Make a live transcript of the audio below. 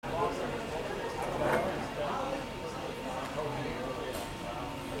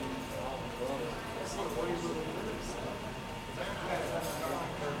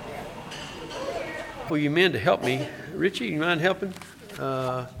couple of you men to help me. Richie, you mind helping? If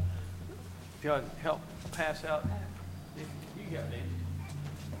y'all help pass out. You got it.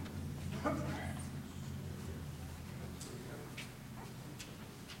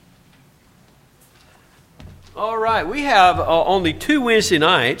 All right, we have only 2 Wednesday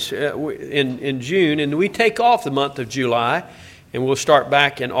nights in June, and we take off the month of July, and we'll start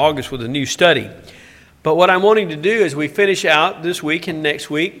back in August with a new study. But what I'm wanting to do as we finish out this week and next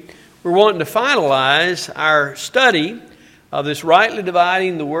week, we're wanting to finalize our study of this rightly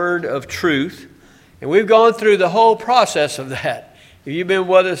dividing the word of truth. And we've gone through the whole process of that. If you've been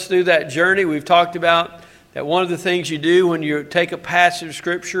with us through that journey, we've talked about that one of the things you do when you take a passage of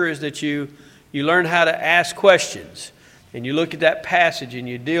Scripture is that you learn how to ask questions. And you look at that passage and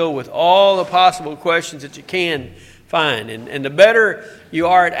you deal with all the possible questions that you can find. And the better you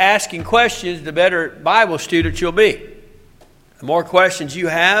are at asking questions, the better Bible student you'll be. The more questions you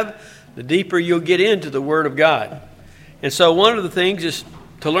have, the deeper you'll get into the Word of God. And so one of the things is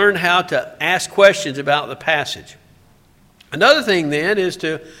to learn how to ask questions about the passage. Another thing then is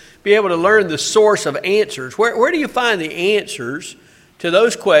to be able to learn the source of answers. Where do you find the answers to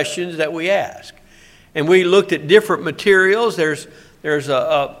those questions that we ask? And we looked at different materials. There's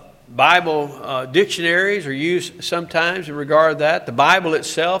a Bible dictionaries are used sometimes in regard to that. The Bible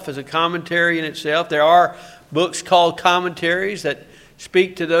itself is a commentary in itself. There are books called commentaries that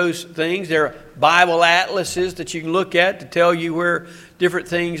speak to those things. There are Bible atlases that you can look at to tell you where different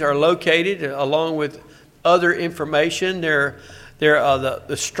things are located, along with other information. There are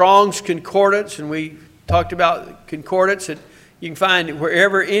the Strong's Concordance, and we talked about concordance. That you can find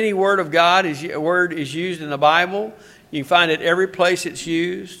wherever any word of God is used in the Bible. You can find it every place it's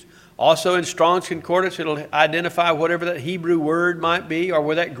used. Also in Strong's Concordance, it'll identify whatever that Hebrew word might be or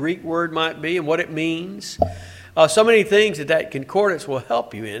where that Greek word might be and what it means. So many things that concordance will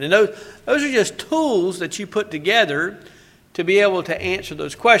help you in. And those are just tools that you put together to be able to answer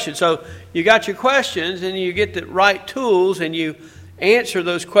those questions. So you got your questions and you get the right tools and you answer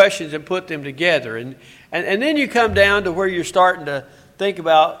those questions and put them together. And then you come down to where you're starting to think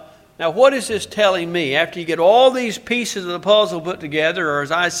about, now, what is this telling me? After you get all these pieces of the puzzle put together, or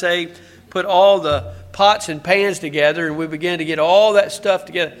as I say, put all the pots and pans together, and we begin to get all that stuff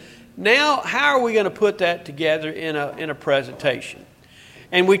together. Now, how are we going to put that together in a presentation?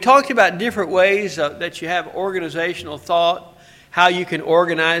 And we talked about different ways that you have organizational thought, how you can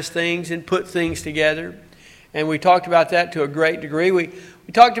organize things and put things together. And we talked about that to a great degree. We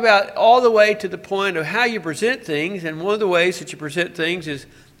talked about all the way to the point of how you present things, and one of the ways that you present things is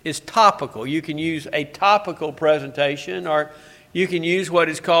topical. You can use a topical presentation, or you can use what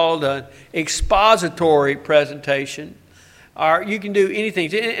is called an expository presentation, or you can do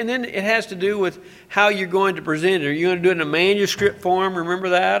anything. And then it has to do with how you're going to present it. Are you going to do it in a manuscript form, remember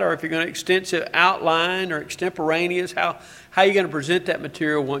that? Or if you're going to extensive outline or extemporaneous, how are you going to present that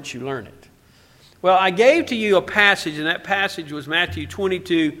material once you learn it? Well, I gave to you a passage, and that passage was Matthew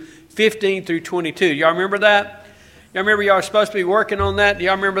 22:15 through 22. Y'all remember that? Y'all remember y'all are supposed to be working on that? Do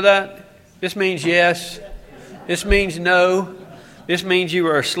y'all remember that? This means yes. This means no. This means you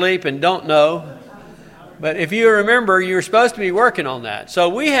were asleep and don't know. But if you remember, you were supposed to be working on that. So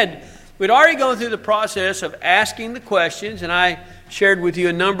we'd already gone through the process of asking the questions, and I shared with you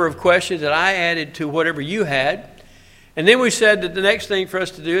a number of questions that I added to whatever you had. And then we said that the next thing for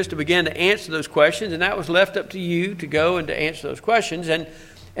us to do is to begin to answer those questions, and that was left up to you to go and to answer those questions.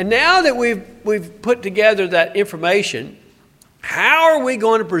 And now that we've put together that information, how are we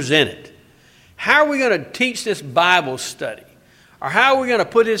going to present it? How are we going to teach this Bible study? Or how are we going to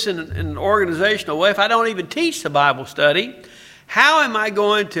put this in an organizational way? If I don't even teach the Bible study, how am I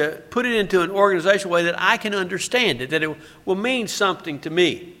going to put it into an organizational way that I can understand it, that it will mean something to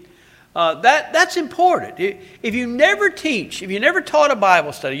me? That's important. If you never teach, if you never taught a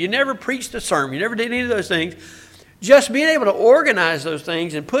Bible study, you never preached a sermon, you never did any of those things, just being able to organize those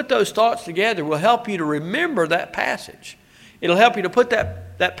things and put those thoughts together will help you to remember that passage. It'll help you to put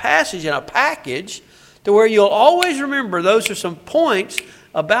that passage in a package to where you'll always remember those are some points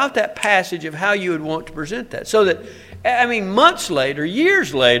about that passage of how you would want to present that. So that, months later,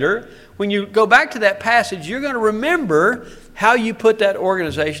 years later, when you go back to that passage, you're going to remember how you put that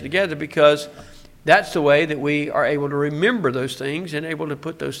organization together, because that's the way that we are able to remember those things and able to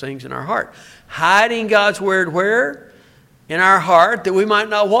put those things in our heart. Hiding God's word where? In our heart, that we might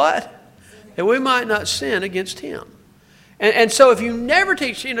not what? That we might not sin against Him. And so if you never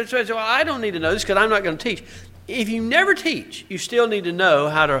teach, so well, I don't need to know this because I'm not going to teach. If you never teach, you still need to know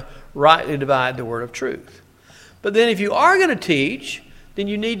how to rightly divide the word of truth. But then if you are going to teach, then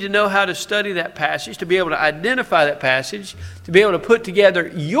you need to know how to study that passage, to be able to identify that passage, to be able to put together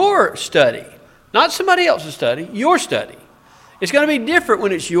your study Not somebody else's study, your study. It's going to be different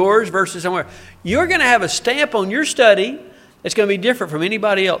when it's yours versus somewhere. You're going to have a stamp on your study that's going to be different from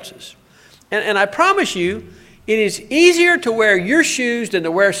anybody else's. And I promise you, it is easier to wear your shoes than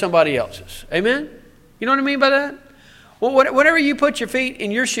to wear somebody else's. Amen? You know what I mean by that? Well, whenever you put your feet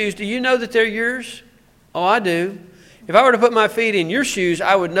in your shoes, do you know that they're yours? Oh, I do. If I were to put my feet in your shoes,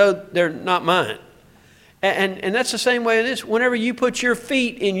 I would know they're not mine. And that's the same way in this. Whenever you put your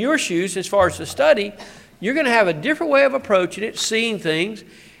feet in your shoes as far as the study, you're going to have a different way of approaching it, seeing things.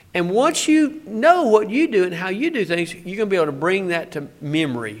 And once you know what you do and how you do things, you're going to be able to bring that to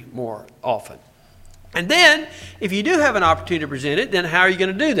memory more often. And then, if you do have an opportunity to present it, then how are you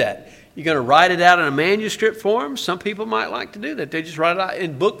going to do that? You're going to write it out in a manuscript form. Some people might like to do that. They just write it out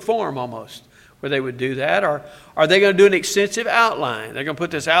in book form almost, where they would do that. Or are they going to do an extensive outline? They're going to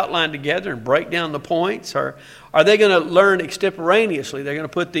put this outline together and break down the points. Or are they going to learn extemporaneously? They're going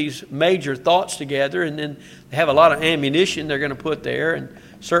to put these major thoughts together, and then they have a lot of ammunition they're going to put there, and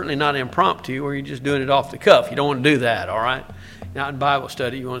certainly not impromptu where you're just doing it off the cuff. You don't want to do that, all right? Now, in Bible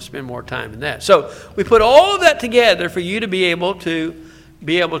study, you want to spend more time in that. So we put all of that together for you to be able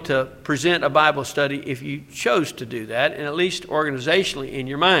to present a Bible study if you chose to do that, and at least organizationally in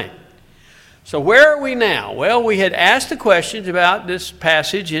your mind. So where are we now? Well, we had asked the questions about this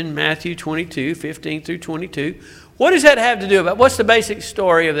passage in Matthew 22, 15 through 22. What does that have to do about? What's the basic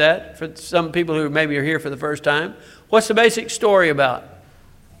story of that for some people who maybe are here for the first time? What's the basic story about?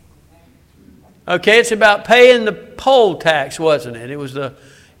 Okay, it's about paying the poll tax, wasn't it? It was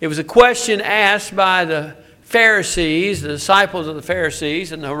a question asked by the Pharisees, the disciples of the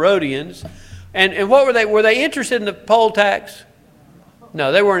Pharisees and the Herodians. And what were they? Were they interested in the poll tax?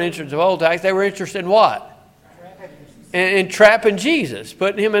 No, they weren't interested in the poll tax. They were interested in what? In trapping Jesus,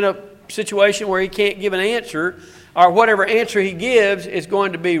 putting him in a situation where he can't give an answer, or whatever answer he gives is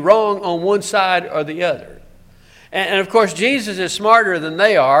going to be wrong on one side or the other. And of course, Jesus is smarter than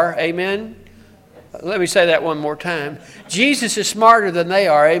they are. Amen? Let me say that one more time. Jesus is smarter than they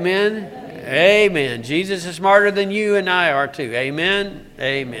are. Amen? Amen. Jesus is smarter than you and I are too. Amen?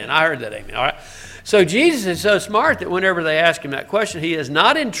 Amen. I heard that. Amen. All right. So Jesus is so smart that whenever they ask him that question, he is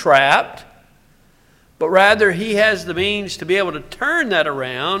not entrapped, but rather he has the means to be able to turn that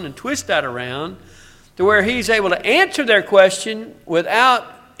around and twist that around to where he's able to answer their question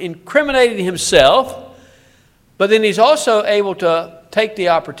without incriminating himself, but then he's also able to take the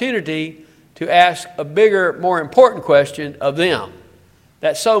opportunity to ask a bigger, more important question of them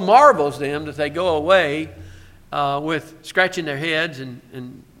that so marvels them that they go away with scratching their heads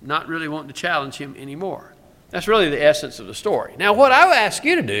and not really wanting to challenge him anymore. That's really the essence of the story. Now, what I would ask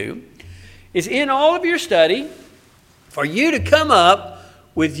you to do is in all of your study, for you to come up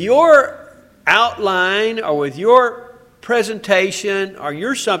with your outline or with your presentation or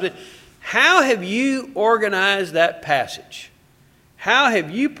your something. How have you organized that passage? How have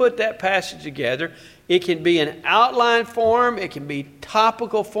you put that passage together? It can be an outline form. It can be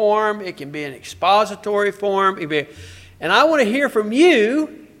topical form. It can be an expository form. And I want to hear from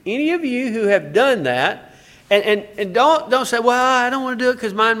you, any of you who have done that. And don't say, well, I don't want to do it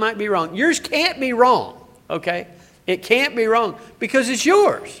because mine might be wrong. Yours can't be wrong, okay? It can't be wrong because it's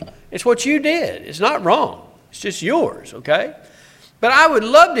yours. It's what you did. It's not wrong. It's just yours, okay? But I would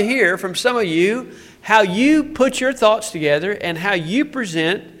love to hear from some of you how you put your thoughts together and how you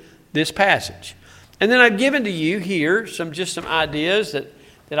present this passage. And then I've given to you here some ideas that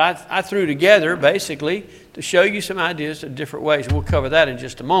I threw together basically to show you some ideas of different ways. And we'll cover that in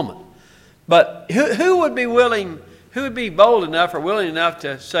just a moment. But who would be bold enough or willing enough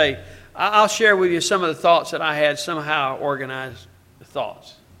to say, I'll share with you some of the thoughts that I had, somehow organized the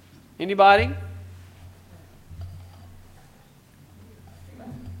thoughts. Anybody?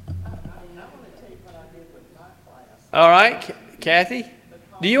 All right, Kathy,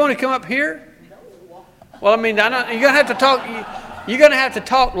 do you want to come up here? Well, I mean, you're going to have to talk. You're going to have to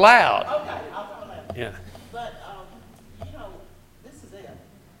talk loud. Okay, I'll talk loud. Yeah. But this is it,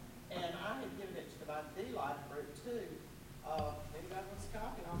 and I had given it to my D-Life group too. Maybe that one's a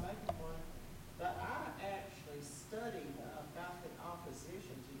copy. I'll make one. But I actually studied about the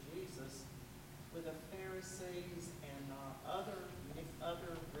opposition to Jesus with the Pharisees and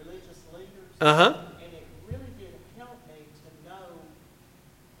other religious leaders. Uh-huh.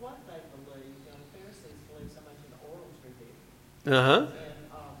 Uh-huh. And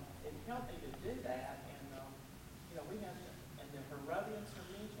it helped me to do that. And, we have to, and the Herodians are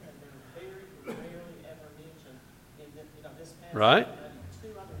mentioned, and they're very rarely ever mentioned in this passage. Right.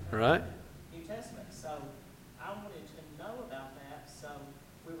 Two other right. New Testament. So I wanted to know about that. So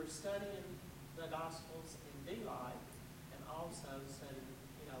we were studying the Gospels in D-Life and also studying,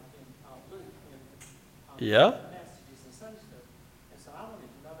 in Luke. And Yeah. messages and Sunday school. And so I wanted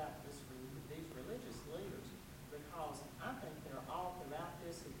to know about these religious leaders because I think they're all throughout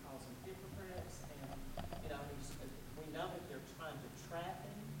this. He calls them hypocrites, and we know that they're trying to trap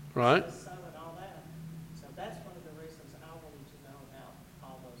him. Right. So and all that. So that's one of the reasons I wanted to know about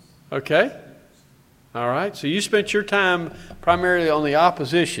all those. Okay. All right. So you spent your time primarily on the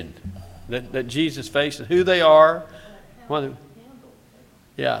opposition that Jesus faced and who they are. Whether,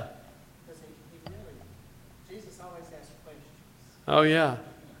 yeah. Because he really, Jesus always asks questions. Oh, yeah.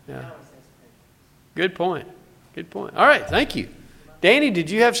 He Yeah. always asks questions. Good point. Good point. All right. Thank you. Danny, did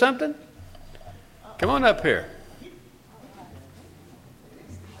you have something? Come on up here.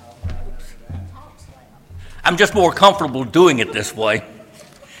 I'm just more comfortable doing it this way.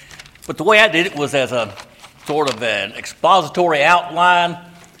 But the way I did it was as a sort of an expository outline,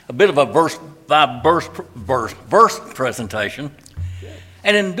 a bit of a verse presentation.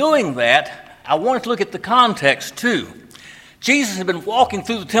 And in doing that, I wanted to look at the context too. Jesus had been walking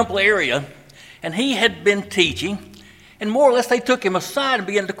through the temple area, and he had been teaching, and more or less they took him aside and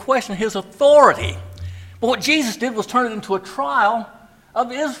began to question his authority. But what Jesus did was turn it into a trial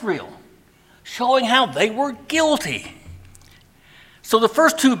of Israel, showing how they were guilty. So the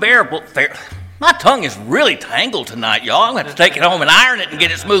first two parables, my tongue is really tangled tonight, y'all. I'm going to have to take it home and iron it and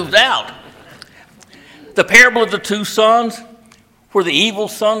get it smoothed out. The parable of the two sons, where the evil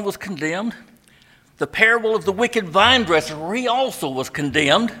son was condemned. The parable of the wicked vine dresser, where he also was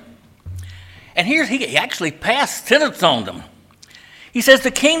condemned. And here he actually passed sentence on them. He says,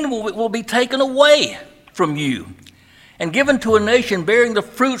 the kingdom will be taken away from you and given to a nation bearing the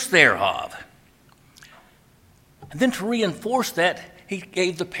fruits thereof. And then to reinforce that, he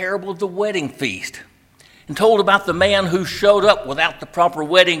gave the parable of the wedding feast and told about the man who showed up without the proper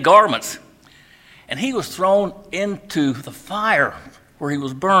wedding garments. And he was thrown into the fire where he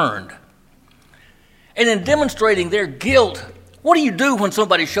was burned. And in demonstrating their guilt, what do you do when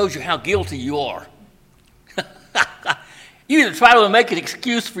somebody shows you how guilty you are? You either try to make an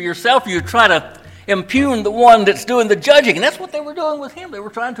excuse for yourself, or you try to impugn the one that's doing the judging. And that's what they were doing with him. They were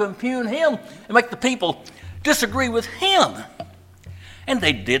trying to impugn him and make the people disagree with him. And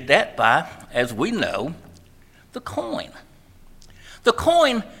they did that by, as we know, the coin. The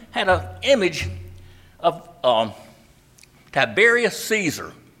coin had an image of Tiberius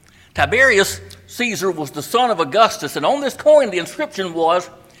Caesar. Tiberius Caesar was the son of Augustus, and on this coin the inscription was,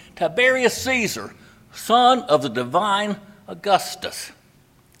 Tiberius Caesar, son of the divine Augustus.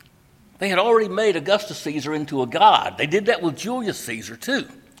 They had already made Augustus Caesar into a god. They did that with Julius Caesar too.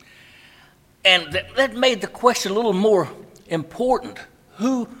 And that made the question a little more important.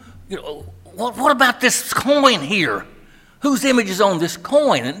 What about this coin here? Whose image is on this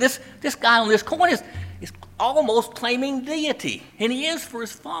coin? And this guy on this coin is almost claiming deity, and he is for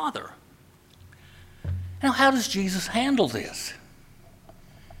his Father. Now, how does Jesus handle this?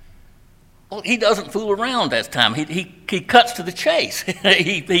 Well, he doesn't fool around this time. He cuts to the chase.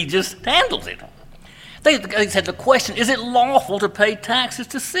 he just handles it. They said the question, is it lawful to pay taxes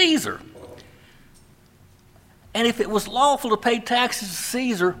to Caesar? And if it was lawful to pay taxes to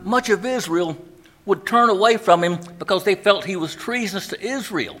Caesar, much of Israel would turn away from him because they felt he was treasonous to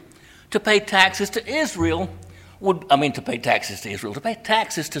Israel. To pay taxes to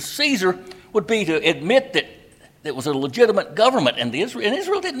taxes to Caesar would be to admit that it was a legitimate government, and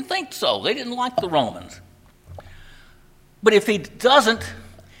Israel didn't think so. They didn't like the Romans. But if he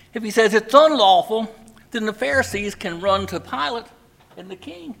says it's unlawful, then the Pharisees can run to Pilate and the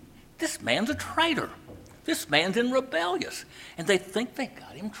king. This man's a traitor. This man's in rebellious. And they think they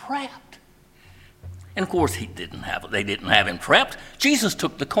got him trapped. And of course they didn't have him trapped. Jesus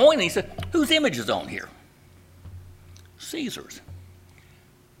took the coin and he said, whose image is on here? Caesar's.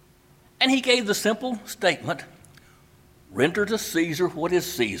 And he gave the simple statement, render to Caesar what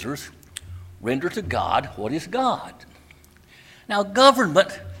is Caesar's, render to God what is God. Now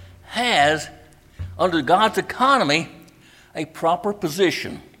government has, under God's economy, a proper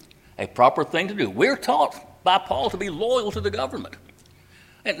position, a proper thing to do. We're taught by Paul to be loyal to the government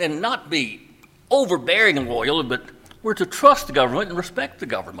and not be overbearing and loyal, but we're to trust the government and respect the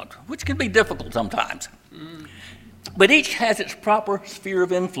government, which can be difficult sometimes. But each has its proper sphere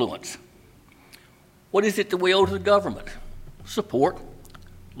of influence. What is it that we owe to the government? Support,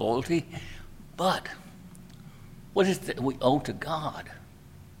 loyalty, but what is it that we owe to God?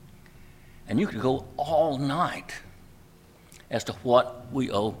 And you could go all night as to what we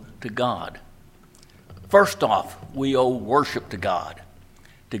owe to God. First off, we owe worship to God,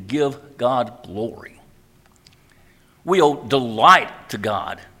 to give God glory. We owe delight to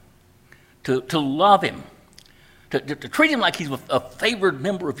God, to love him, to treat him like he's a favored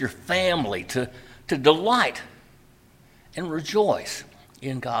member of your family, to to delight and rejoice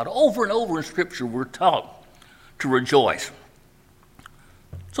in God. Over and over in Scripture, we're taught to rejoice.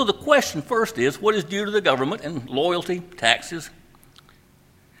 So the question first is, what is due to the government? And loyalty, taxes.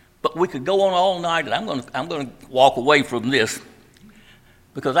 But we could go on all night, and I'm going to walk away from this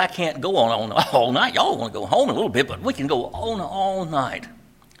because I can't go on all night. Y'all want to go home a little bit, but we can go on all night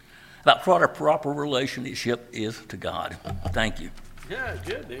about what our proper relationship is to God. Thank you. Yeah,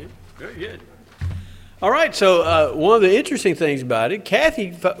 good, dude. Very good. All right, so one of the interesting things about it, Kathy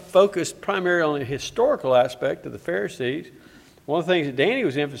focused primarily on the historical aspect of the Pharisees. One of the things that Danny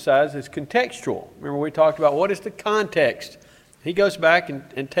was emphasizing is contextual. Remember, we talked about what is the context. He goes back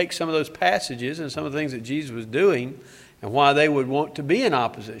and takes some of those passages and some of the things that Jesus was doing and why they would want to be in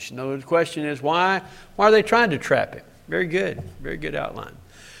opposition. So the question is, why are they trying to trap him? Very good outline.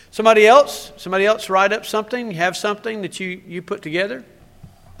 Somebody else write up something? You have something that you put together?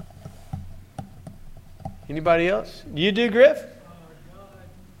 Anybody else? You do, Griff?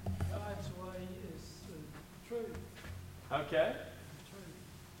 God's way is the truth. Okay.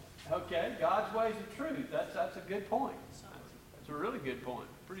 Okay, God's way is the truth. That's a good point. That's a really good point.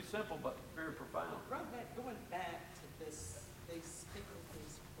 Pretty simple, but very profound. Going back to these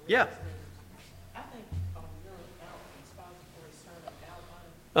Yeah. I think on your expository sermon outline,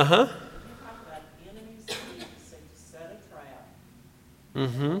 Uh-huh. you talk about enemies seem to set a trap.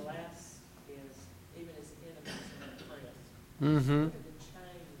 Mm-hmm. The last is even as enemies are impressed. Mm-hmm. Look at the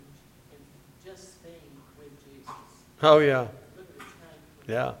change in just being with Jesus. Oh, yeah. Look at the change.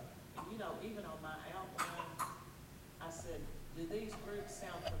 Yeah. And even on my outline, I said, do these groups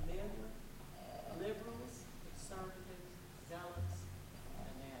sound familiar? Liberals, conservatives, zealots,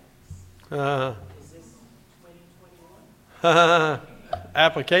 fanatics. Is this 2021?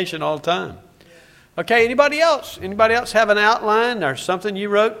 Application all the time. Okay, anybody else? Anybody else have an outline or something you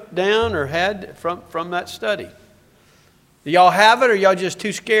wrote down or had from that study? Do y'all have it, or y'all just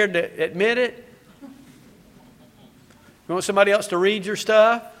too scared to admit it? You want somebody else to read your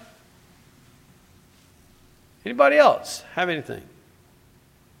stuff? Anybody else have anything?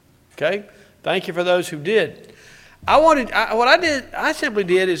 Okay, thank you for those who did. I simply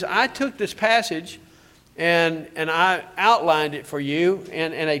did is I took this passage and I outlined it for you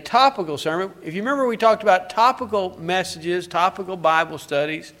in a topical sermon. If you remember, we talked about topical messages, topical Bible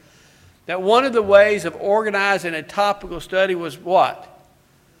studies, that one of the ways of organizing a topical study was what?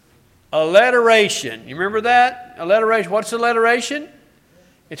 Alliteration. You remember that? Alliteration. What's alliteration?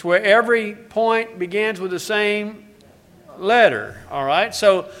 It's where every point begins with the same letter. All right?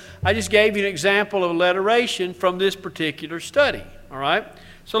 So I just gave you an example of alliteration from this particular study. All right?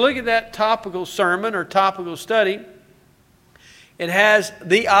 So look at that topical sermon or topical study. It has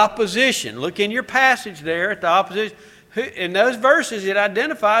the opposition. Look in your passage there at the opposition. In those verses, it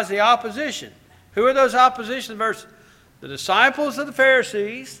identifies the opposition. Who are those opposition verses? The disciples of the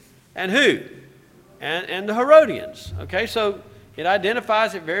Pharisees and who? And the Herodians. Okay, so it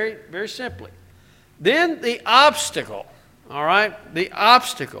identifies it very, very simply. Then the obstacle. All right, the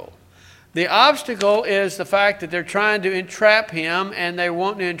obstacle. The obstacle is the fact that they're trying to entrap him, and they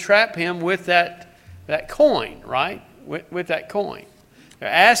want to entrap him with that coin, right? With that coin. They're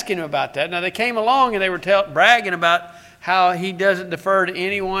asking him about that. Now, they came along and they were bragging about how he doesn't defer to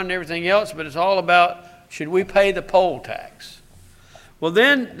anyone and everything else, but it's all about, should we pay the poll tax? Well,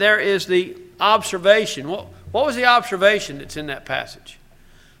 then there is the observation. What was the observation that's in that passage?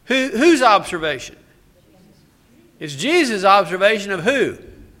 Whose observation? It's Jesus' observation of who?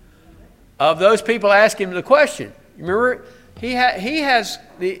 Of those people asking him the question. Remember, he has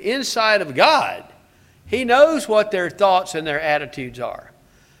the insight of God. He knows what their thoughts and their attitudes are.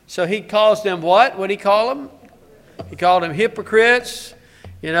 So he calls them what? What did he call them? He called them hypocrites.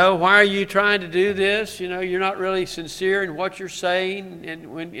 Why are you trying to do this? You're not really sincere in what you're saying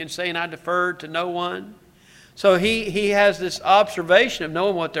and saying I defer to no one. So he has this observation of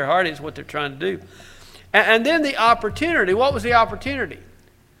knowing what their heart is, what they're trying to do. And then the opportunity. What was the opportunity?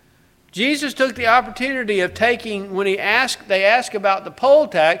 Jesus took the opportunity of taking, when they asked about the poll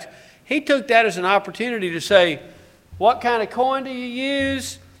tax, he took that as an opportunity to say, what kind of coin do you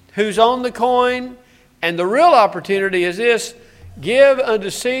use? Who's on the coin? And the real opportunity is this: give unto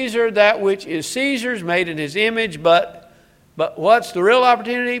Caesar that which is Caesar's, made in his image. But what's the real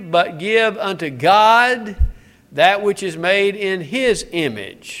opportunity? But give unto God that which is made in his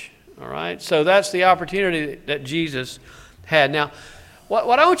image. All right? So that's the opportunity that Jesus had. Now,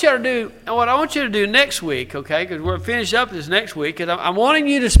 what I want you to do, and what I want you to do next week, okay, because we're finished up this next week, and I'm wanting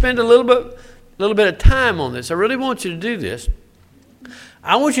you to spend a little bit of time on this. I really want you to do this.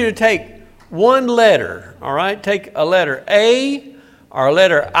 I want you to take one letter, all right? Take a letter A or a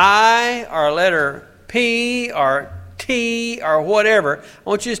letter I, or a letter P, or T, or whatever, I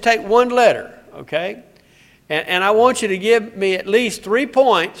want you to just take one letter, okay? And I want you to give me at least 3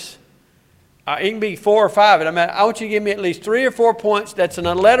 points. It can be 4 or 5. I want you to give me at least 3 or 4 points that's an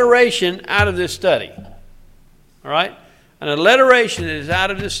alliteration out of this study. All right? An alliteration is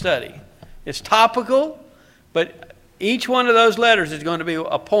out of this study. It's topical, but each one of those letters is going to be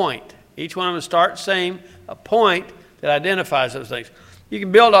a point. Each one of them starts saying a point that identifies those things. You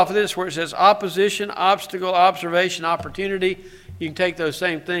can build off of this where it says opposition, obstacle, observation, opportunity. You can take those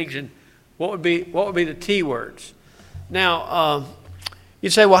same things and what would be the T words? Now,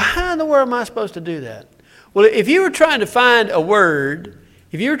 you'd say, well, how in the world am I supposed to do that? Well, if you were trying to find a word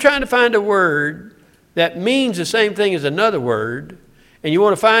that means the same thing as another word, and you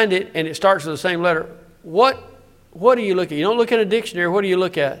want to find it and it starts with the same letter, what do you look at? You don't look in a dictionary. What do you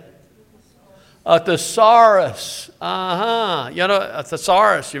look at? A thesaurus. You know, a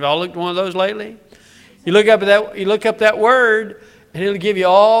thesaurus. You've all looked at one of those lately? You look up that word, and it'll give you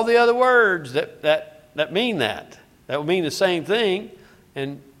all the other words that mean that. That will mean the same thing,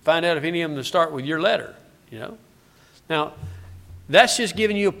 and find out if any of them start with your letter, you know. Now, that's just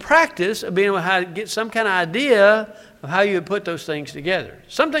giving you a practice of being able to get some kind of idea of how you would put those things together.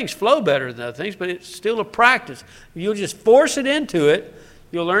 Some things flow better than other things, but it's still a practice. If you'll just force it into it,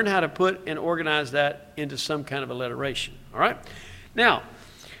 you'll learn how to put and organize that into some kind of alliteration. All right? Now,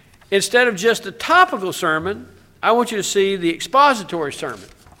 instead of just a topical sermon, I want you to see the expository sermon.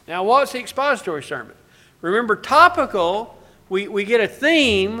 Now, what's the expository sermon? Remember, topical, we get a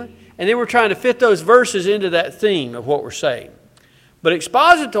theme, and then we're trying to fit those verses into that theme of what we're saying. But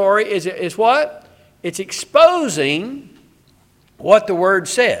expository is what? It's exposing what the word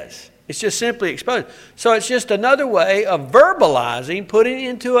says. It's just simply exposing. So it's just another way of verbalizing, putting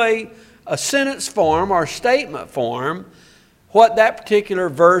into a sentence form or statement form what that particular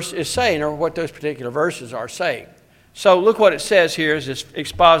verse is saying or what those particular verses are saying. So look what it says here as this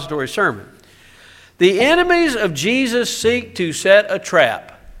expository sermon. The enemies of Jesus seek to set a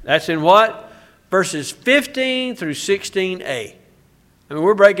trap. That's in what? Verses 15 through 16a. I mean,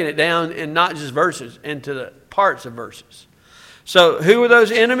 we're breaking it down in not just verses, into the parts of verses. So who are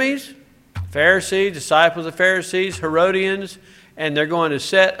those enemies? Pharisees, disciples of Pharisees, Herodians, and they're going to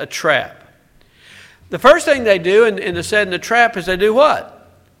set a trap. The first thing they do in the setting the trap is they do what?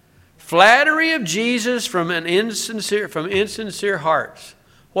 Flattery of Jesus from insincere hearts.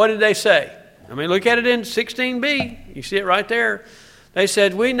 What did they say? I mean, look at it in 16b. You see it right there. They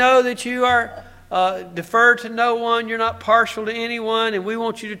said, we know that you are defer to no one. You're not partial to anyone. And we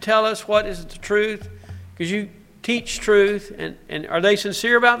want you to tell us what is the truth because you teach truth. And are they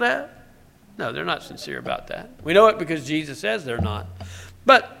sincere about that? No, they're not sincere about that. We know it because Jesus says they're not.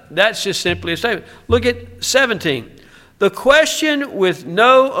 But that's just simply a statement. Look at 17. The question with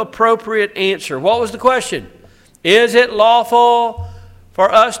no appropriate answer. What was the question? Is it lawful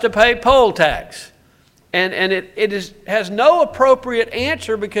for us to pay poll tax? And it has no appropriate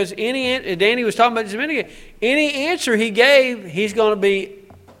answer because Danny was talking about this a minute ago. Any answer he gave, he's going to be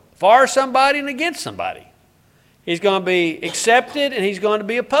for somebody and against somebody. He's going to be accepted and he's going to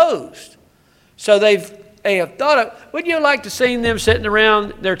be opposed. So they have thought of, wouldn't you like to see them sitting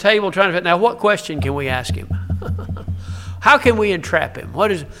around their table trying to, now what question can we ask him? How can we entrap him?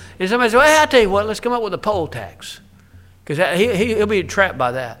 And somebody says, well, I'll tell you what, let's come up with a poll tax. Because he'll be entrapped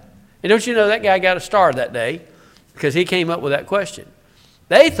by that. And don't you know that guy got a star that day because he came up with that question.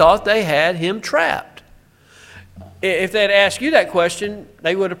 They thought they had him trapped. If they'd asked you that question,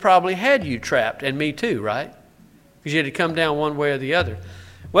 they would have probably had you trapped, and me too, right? Because you had to come down one way or the other.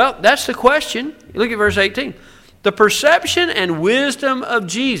 Well, that's the question. Look at verse 18. The perception and wisdom of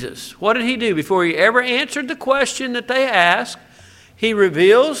Jesus. What did he do before he ever answered the question that they asked? He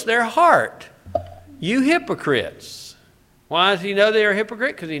reveals their heart. You hypocrites. Why does he know they are a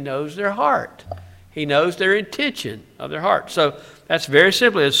hypocrite? Because he knows their heart. He knows their intention of their heart. So that's very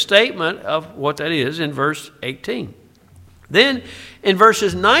simply a statement of what that is in verse 18. Then in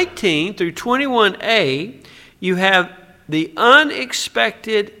verses 19 through 21a, you have the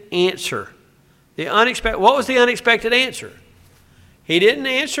unexpected answer. What was the unexpected answer? He didn't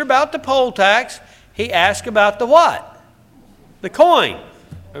answer about the poll tax. He asked about the what? The coin.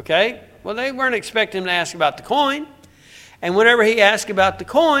 Okay? Well, they weren't expecting him to ask about the coin. And whenever he asked about the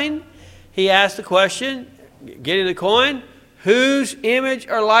coin, he asked the question, getting the coin, whose image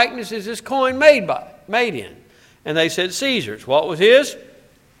or likeness is this coin made in? And they said Caesar's. What was his?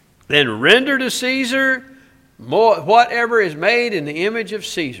 Then render to Caesar whatever is made in the image of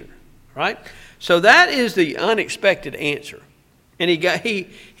Caesar. Right? So that is the unexpected answer. And he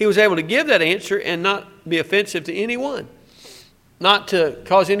was able to give that answer and not be offensive to anyone. not to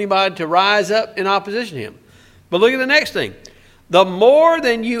cause anybody to rise up in opposition to him. But look at the next thing. The more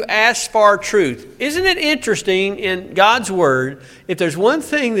than you ask for truth. Isn't it interesting in God's Word, if there's one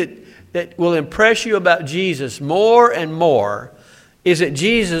thing that will impress you about Jesus more and more, is that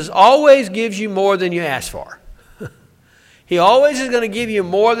Jesus always gives you more than you ask for. He always is going to give you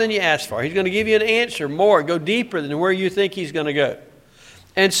more than you ask for. He's going to give you an answer more, go deeper than where you think he's going to go.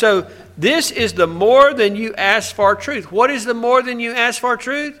 And so this is the more than you ask for truth. What is the more than you ask for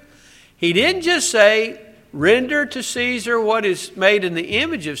truth? He didn't just say, render to Caesar what is made in the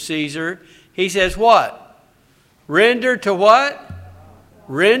image of Caesar. He says what? Render to what?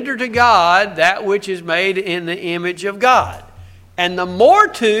 Render to God that which is made in the image of God. And the more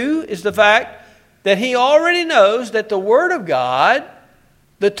to is the fact that he already knows that the Word of God,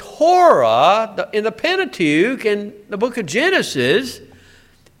 the Torah, in the Pentateuch, and the book of Genesis,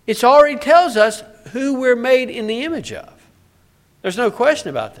 it already tells us who we're made in the image of. There's no question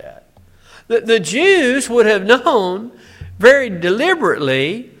about that. The Jews would have known very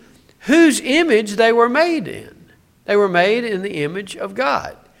deliberately whose image they were made in. They were made in the image of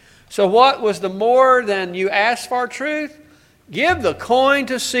God. So what was the more than you asked for truth? Give the coin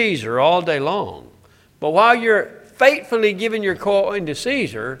to Caesar all day long. But while you're faithfully giving your coin to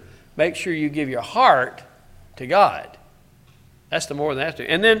Caesar, make sure you give your heart to God. That's the more than that.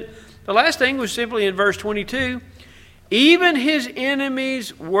 And then the last thing was simply in verse 22. Even his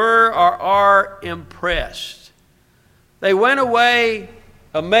enemies were or are impressed. They went away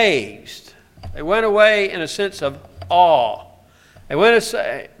amazed. They went away in a sense of awe. They went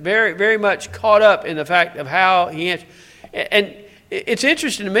very, very much caught up in the fact of how he answered. And it's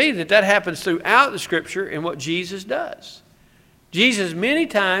interesting to me that happens throughout the Scripture in what Jesus does. Jesus many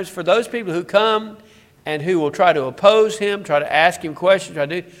times, for those people who come and who will try to oppose him, try to ask him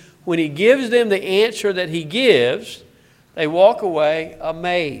questions, when he gives them the answer that he gives, they walk away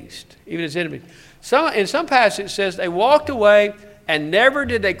amazed, even his enemies. In some passages it says they walked away and never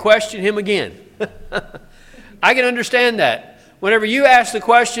did they question him again. I can understand that. Whenever you ask the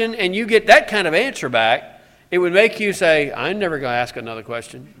question and you get that kind of answer back, it would make you say, I'm never going to ask another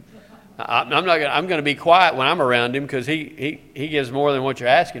question. I'm going to be quiet when I'm around him because he gives more than what you're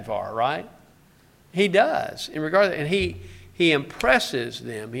asking for, right? He does. In regard to that, and he impresses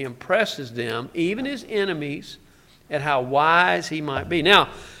them. He impresses them, even his enemies, at how wise he might be. Now,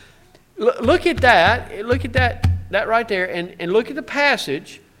 look at that. Look at that right there, and look at the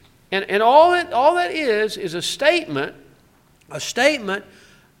passage. And all that is a statement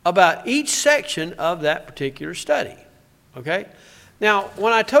about each section of that particular study. Okay? Now,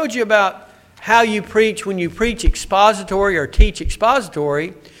 when I told you about how you preach when you preach expository or teach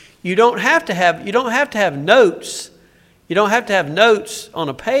expository, you don't have to have notes. You don't have to have notes on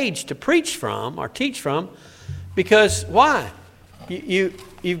a page to preach from or teach from, because why?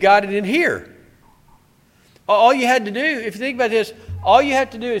 You've got it in here. All you had to do, if you think about this, all you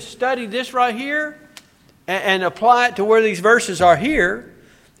have to do is study this right here and apply it to where these verses are here.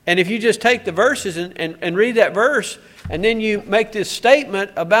 And if you just take the verses and read that verse, and then you make this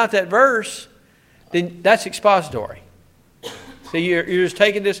statement about that verse, then that's expository. So you're just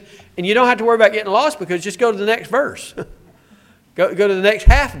taking this, and you don't have to worry about getting lost, because just go to the next verse. Go to the next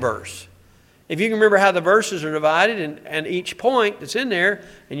half verse. If you can remember how the verses are divided and each point that's in there,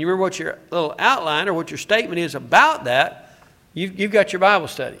 and you remember what your little outline or what your statement is about that, you've got your Bible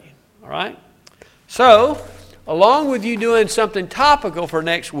study. All right? So, along with you doing something topical for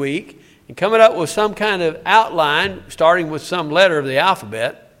next week and coming up with some kind of outline, starting with some letter of the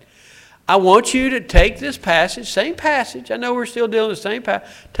alphabet, I want you to take this passage, same passage. I know we're still dealing with the same passage.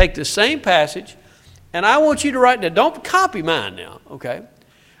 Take the same passage, and I want you to write down. Don't copy mine now, okay?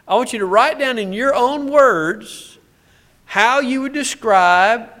 I want you to write down in your own words how you would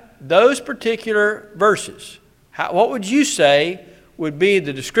describe those particular verses. What would you say would be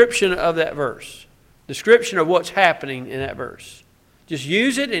the description of that verse? Description of what's happening in that verse. Just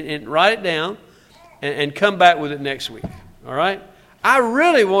use it and write it down and come back with it next week. All right? I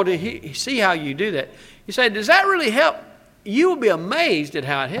really want to see how you do that. You say, does that really help? You will be amazed at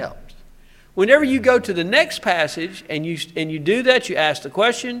how it helps. Whenever you go to the next passage and you do that, you ask the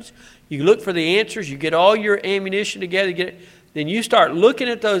questions, you look for the answers, you get all your ammunition together, then you start looking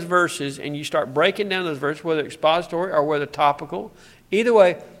at those verses and you start breaking down those verses, whether expository or whether topical. Either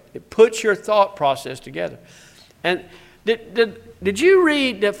way, it puts your thought process together. And did you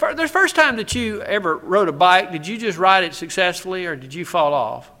read, the first time that you ever rode a bike, did you just ride it successfully, or did you fall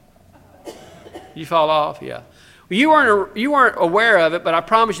off? You fall off? Yeah. Well, you weren't aware of it, but I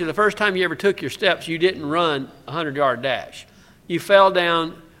promise you the first time you ever took your steps, you didn't run a 100-yard dash. You fell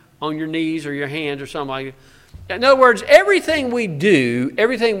down on your knees or your hands or something like that. In other words, everything we do,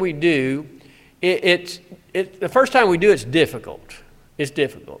 the first time we do it's difficult. It's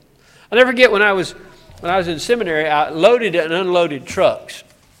difficult. I'll never forget when I was in seminary, I loaded and unloaded trucks.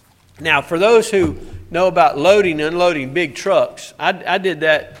 Now, for those who know about loading and unloading big trucks, I did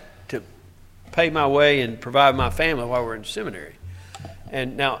that to pay my way and provide my family while we were in seminary.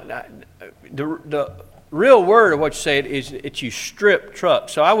 And now, the real word of what you say is you strip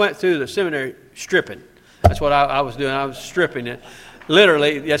trucks. So I went through the seminary stripping. That's what I was doing. I was stripping it.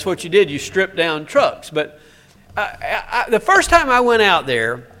 Literally, that's what you did. You stripped down trucks. But the first time I went out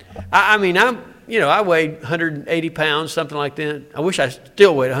there, I weighed 180 pounds, something like that. I wish I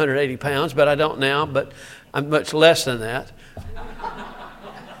still weighed 180 pounds, but I don't now. But I'm much less than that.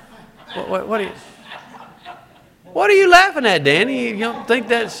 What are you laughing at, Danny? You don't think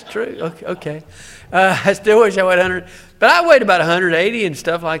that's true? Okay. I still wish I weighed 100. But I weighed about 180 and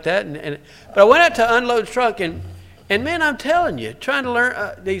stuff like that. But I went out to unload the truck, and man, I'm telling you, trying to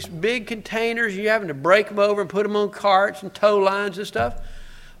learn these big containers, you having to break them over and put them on carts and tow lines and stuff.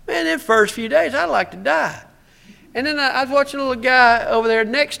 Man, the first few days, I'd like to die. And then I was watching a little guy over there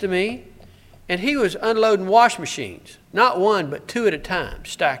next to me, and he was unloading wash machines. Not one, but two at a time,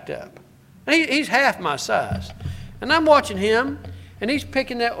 stacked up. He's half my size. And I'm watching him, and he's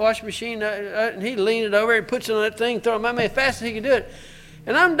picking that washing machine, and he leaned it over, and puts it on that thing, throwing it as fast as he can do it.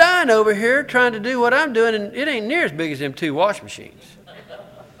 And I'm dying over here trying to do what I'm doing, and it ain't near as big as them two wash machines.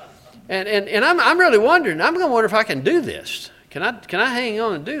 And I'm really wondering, I'm going to wonder if I can do this. Can I hang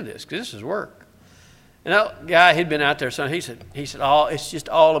on and do this? Because this is work. And that guy, he'd been out there, so he said, oh, it's just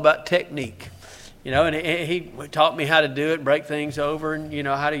all about technique. And he taught me how to do it, break things over, and,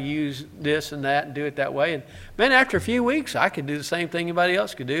 how to use this and that and do it that way. And, man, after a few weeks, I could do the same thing anybody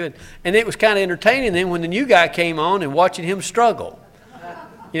else could do. And it was kind of entertaining then when the new guy came on and watching him struggle.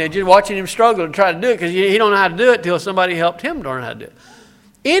 Just watching him struggle to try to do it because he don't know how to do it till somebody helped him learn how to do it.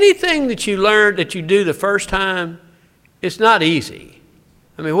 Anything that you learn that you do the first time, it's not easy.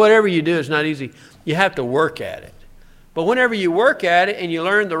 I mean, whatever you do, it's not easy. You have to work at it. But whenever you work at it and you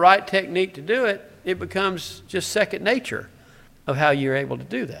learn the right technique to do it, it becomes just second nature of how you're able to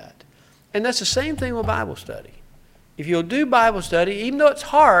do that. And that's the same thing with Bible study. If you'll do Bible study, even though it's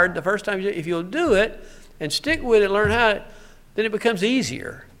hard the first time you do it, if you'll do it and stick with it, learn how, then it becomes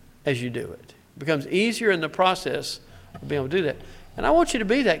easier as you do it. It becomes easier in the process of being able to do that. And I want you to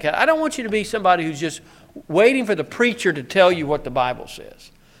be that guy. I don't want you to be somebody who's just waiting for the preacher to tell you what the Bible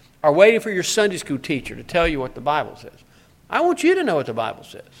says, or waiting for your Sunday school teacher to tell you what the Bible says. I want you to know what the Bible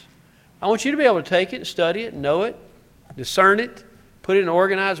says. I want you to be able to take it and study it, know it, discern it, put it in an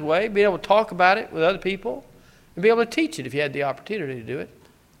organized way, be able to talk about it with other people, and be able to teach it if you had the opportunity to do it.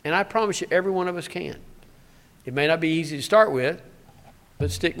 And I promise you, every one of us can. It may not be easy to start with, but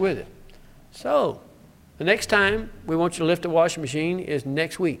stick with it. So, the next time we want you to lift a washing machine is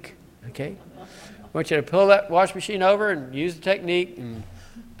next week, okay? I want you to pull that washing machine over and use the technique, and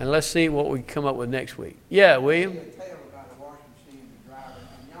let's see what we come up with next week. Yeah, William?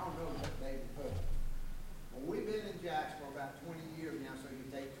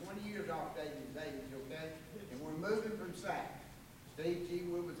 Steve G.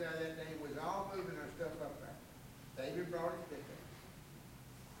 Wood was out that day, was all moving our stuff up there. David brought it with him.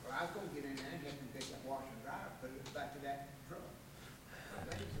 Well, I was going to get in there and help him take that washer and dryer, put it back to that truck. Well,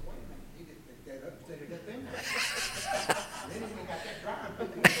 David said, wait a minute, he just picked that up and set it up in there. And then he got that dryer and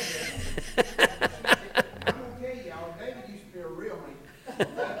put it in there. I'm going to tell y'all, David used to be a real man.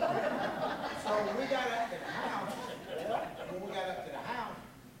 So when we got up to the house,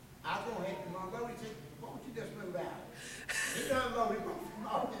 I was going to help him unload. He said, why don't you just move out? He unloaded from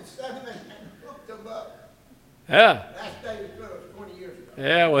all this stuff and hooked them up. Yeah. That's David Phillips 20 years ago.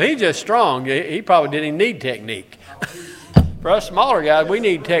 Yeah, well, he's just strong. He probably didn't even need technique. For us smaller guys, we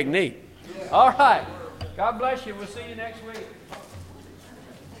need technique. All right. God bless you. We'll see you next week.